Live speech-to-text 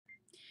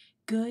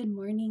Good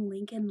morning,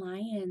 Lincoln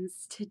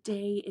Lions.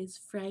 Today is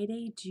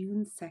Friday,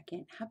 June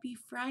 2nd. Happy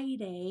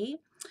Friday.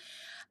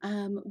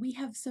 We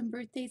have some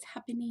birthdays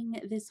happening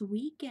this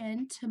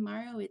weekend.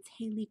 Tomorrow it's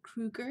Haley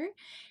Kruger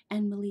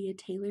and Malia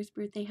Taylor's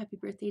birthday. Happy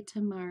birthday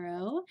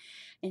tomorrow.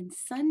 And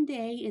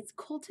Sunday it's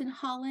Colton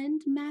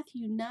Holland,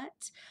 Matthew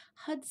Nutt,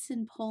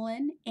 Hudson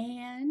Poland,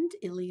 and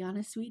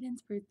Ileana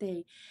Sweden's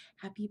birthday.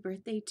 Happy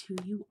birthday to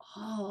you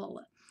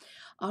all.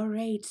 All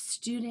right,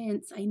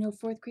 students, I know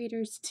fourth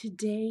graders,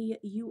 today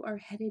you are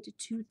headed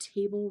to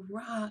Table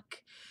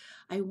Rock.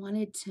 I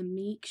wanted to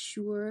make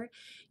sure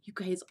you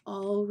guys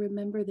all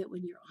remember that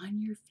when you're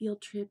on your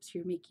field trips,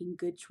 you're making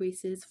good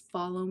choices,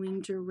 following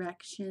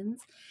directions,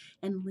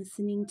 and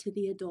listening to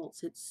the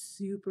adults. It's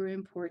super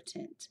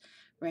important,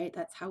 right?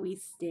 That's how we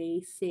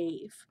stay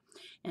safe.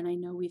 And I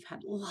know we've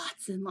had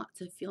lots and lots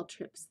of field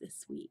trips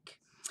this week.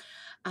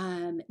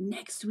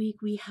 Next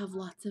week, we have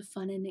lots of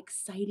fun and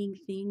exciting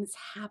things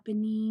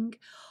happening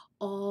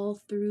all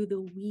through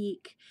the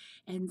week.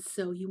 And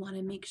so you want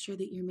to make sure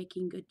that you're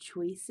making good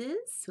choices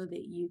so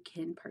that you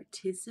can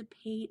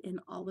participate in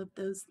all of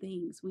those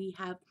things. We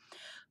have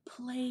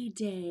play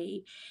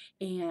day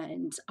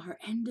and our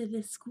end of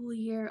the school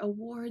year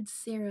awards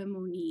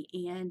ceremony,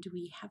 and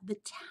we have the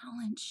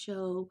talent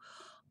show,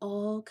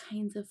 all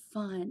kinds of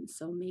fun.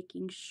 So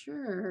making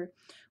sure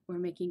we're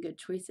making good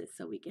choices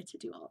so we get to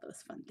do all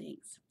those fun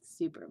things.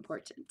 Super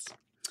important.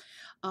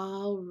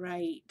 All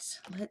right,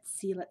 let's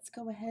see. Let's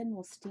go ahead and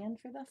we'll stand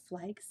for the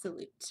flag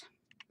salute.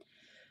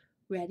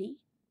 Ready?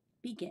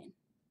 Begin.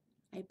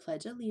 I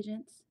pledge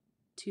allegiance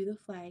to the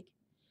flag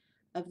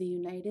of the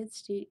United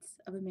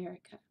States of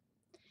America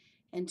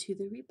and to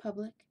the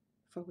republic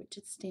for which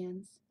it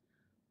stands,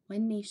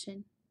 one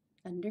nation,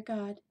 under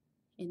God,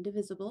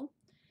 indivisible,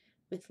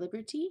 with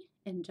liberty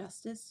and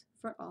justice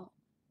for all.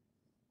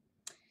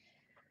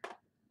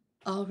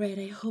 All right,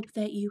 I hope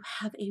that you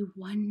have a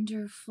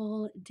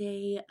wonderful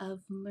day of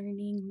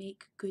learning.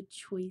 Make good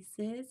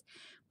choices.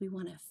 We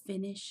want to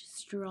finish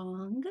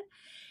strong,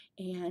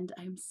 and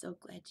I'm so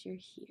glad you're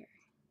here.